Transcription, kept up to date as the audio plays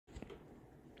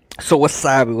So what's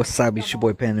up? It's your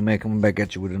boy Panda Man coming back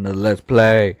at you with another Let's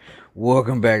Play.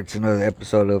 Welcome back to another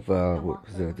episode of what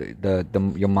was it?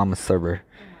 The Your Mama server.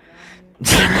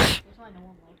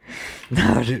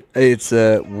 No, dude, it's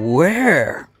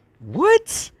where?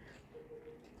 What?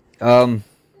 Oh,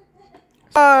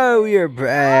 you're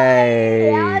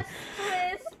brave.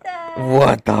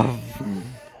 What the?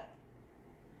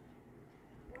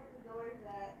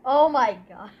 Oh my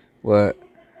god. What?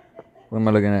 What am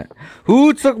I looking at?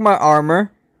 Who took my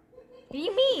armor? What do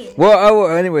you mean? Well,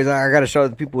 anyways, I gotta show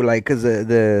the people, like, cause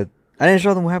I didn't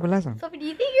show them what happened last time. Sophie, do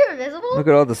you think you're invisible? Look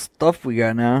at all the stuff we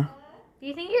got now. Do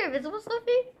you think you're invisible,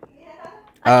 Sophie? Yeah.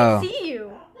 I can see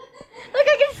you. Look,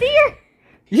 I can see her.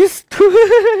 You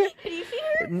stupid. Can you see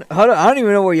her? Hold on, I don't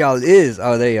even know where y'all is.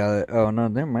 Oh, there y'all. Oh no,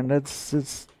 never mind. This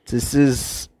is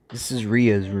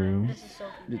Ria's room. This is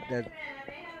Sophie.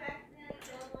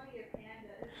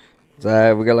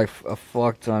 We got like a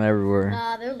fuck ton everywhere.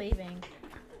 Nah, they're leaving.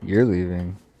 You're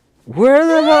leaving. Where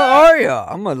the hell are y'all?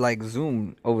 I'm gonna like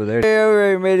zoom over there. Hey, we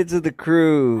already made it to the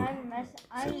crew.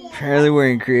 Apparently we're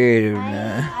in creative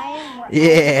now.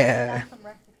 Yeah.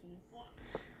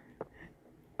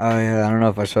 Oh yeah, I don't know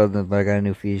if I showed them, but I got a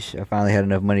new fish. I finally had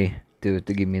enough money to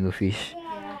give me a new fish.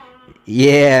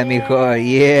 Yeah, mijo.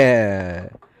 Yeah.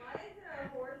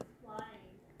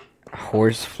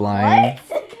 Horse flying.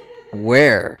 What?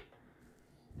 Where?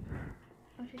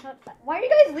 Why are you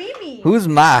guys leaving? Who's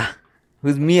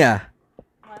Who's Mia?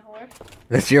 My horse.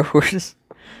 That's your horse?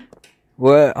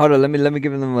 What? Hold on, let me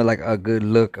give them a good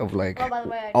look of like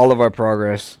all of our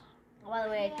progress. Oh, by the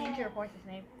way, I changed your horse's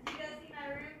name.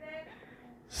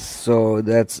 So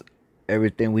that's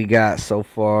everything we got so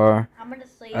far. I'm gonna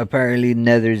sleep. Apparently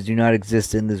nethers do not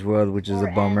exist in this world, which is a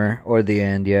bummer. Or the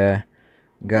end, yeah.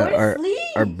 Got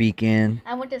our beacon.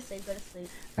 I went to sleep, go to sleep.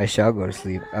 I shall go to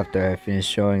sleep after I finish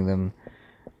showing them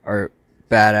our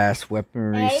badass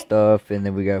weaponry stuff, and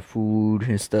then we got food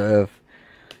and stuff.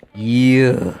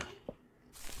 Yeah.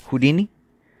 Houdini?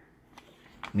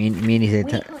 Meanie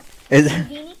said.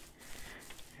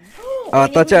 Oh, I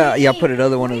thought y'all put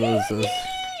another one of those.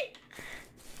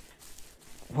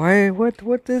 Why? What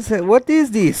is it? What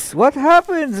is this? What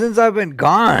happened since I've been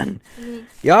gone?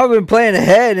 Y'all been playing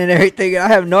ahead and everything. I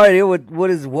have no idea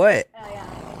what is what. Oh yeah.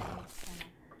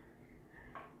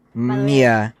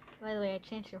 Mia. By the way, I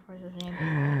changed your horse's name.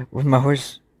 Where'd my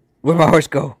horse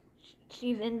go?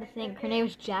 She's in the thing. Her name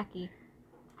is Jackie.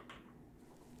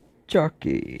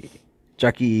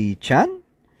 Jackie Chan?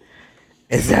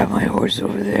 Is that my horse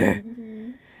over there?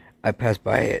 Mm-hmm. I passed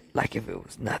by it like if it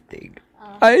was nothing.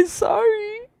 I'm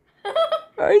sorry.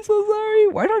 I'm so sorry.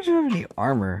 Why don't you have any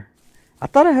armor? I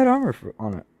thought I had armor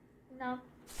on it. No.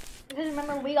 Because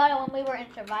remember, we got it when we were in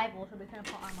survival, so we couldn't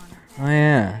put armor on it. Oh,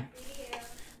 yeah.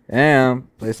 Damn.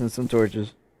 Placing some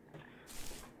torches.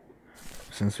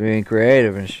 Since we ain't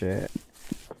creative and shit.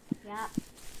 Yeah.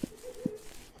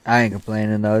 I ain't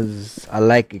complaining though. I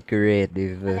like it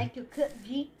creative. I like to cook,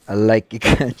 G. I like it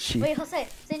country. Wait, Jose,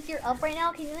 since you're up right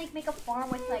now, can you like make a farm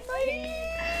with like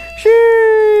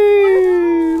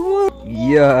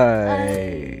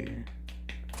Yay.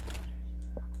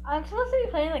 I'm supposed to be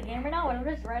playing the game right now, but I'm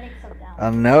just writing stuff down. I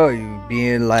know, you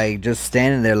being like just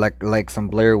standing there like some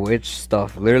Blair Witch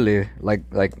stuff, literally. Like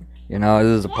you know,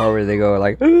 this is the part where they go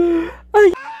like, you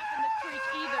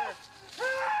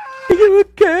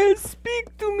can't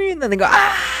speak to me, and then they go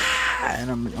and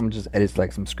I'm just edits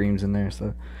like some screams in there,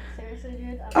 so. Seriously,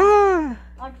 dude. I'm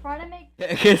trying to make.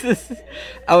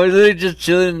 I was literally just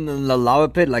chilling in the lava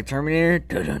pit like Terminator.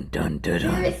 Dun dun dun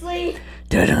dun. Seriously.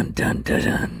 Dun dun dun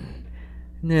dun.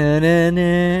 Na na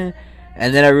na.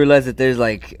 And then I realized that there's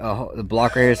like the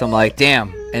block right here, so I'm like,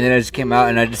 damn. And then I just came out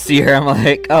and I just see her. I'm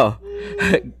like, oh,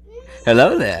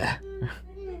 hello there.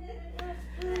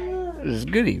 It's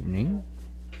good evening.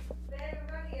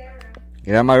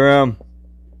 Get out of my room.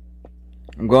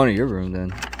 I'm going to your room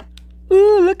then.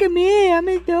 Ooh, look at me! I'm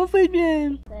in Dolphin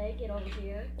Gym. Hey, get over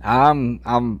here. I don't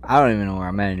even know where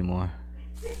I'm at anymore.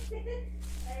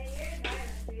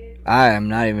 I am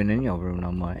not even in your room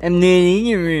no more. I'm not in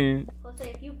your room. Jose,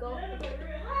 if you go.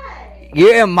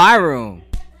 You're in my room,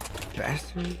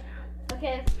 bastard.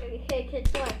 Okay,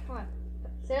 kids, come on.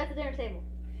 Sit at the dinner table.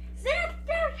 Sit at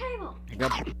the dinner table.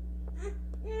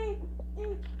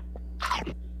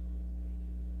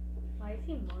 Why is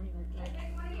he moaning like that?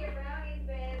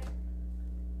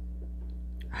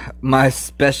 My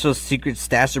special secret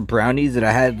stash of brownies that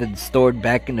I had been stored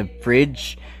back in the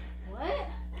fridge. What?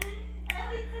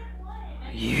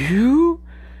 You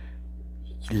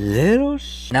little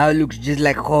now it looks just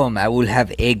like home. I will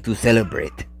have egg to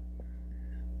celebrate.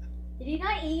 Did you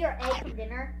not eat your egg for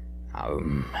dinner?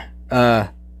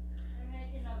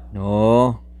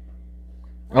 No.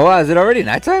 Oh, wow, is it already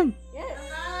nighttime? Yes.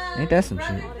 Ain't that some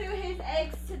Brother shit? threw his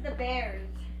eggs to the bears.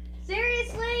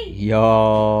 Seriously?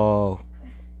 Yo.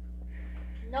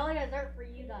 No dessert for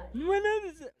you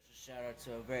guys. Shout out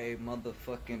to a very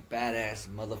motherfucking badass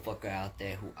motherfucker out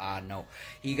there who I know.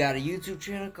 He got a YouTube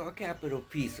channel called Capital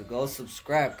P, so go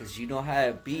subscribe, cause you know how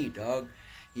it be, dog.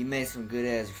 He made some good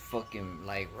ass fucking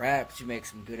like raps. He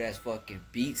makes some good ass fucking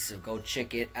beats, so go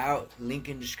check it out. Link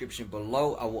in description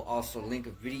below. I will also link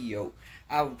a video.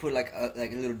 I will put like a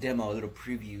little demo, a little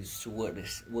previews to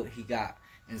what he got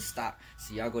in stock.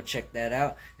 So y'all go check that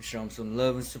out and show him some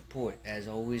love and support. As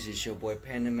always, it's your boy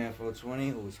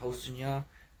PandaMan420 who is hosting y'all.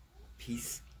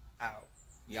 Peace out.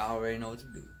 Y'all already know what to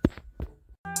do.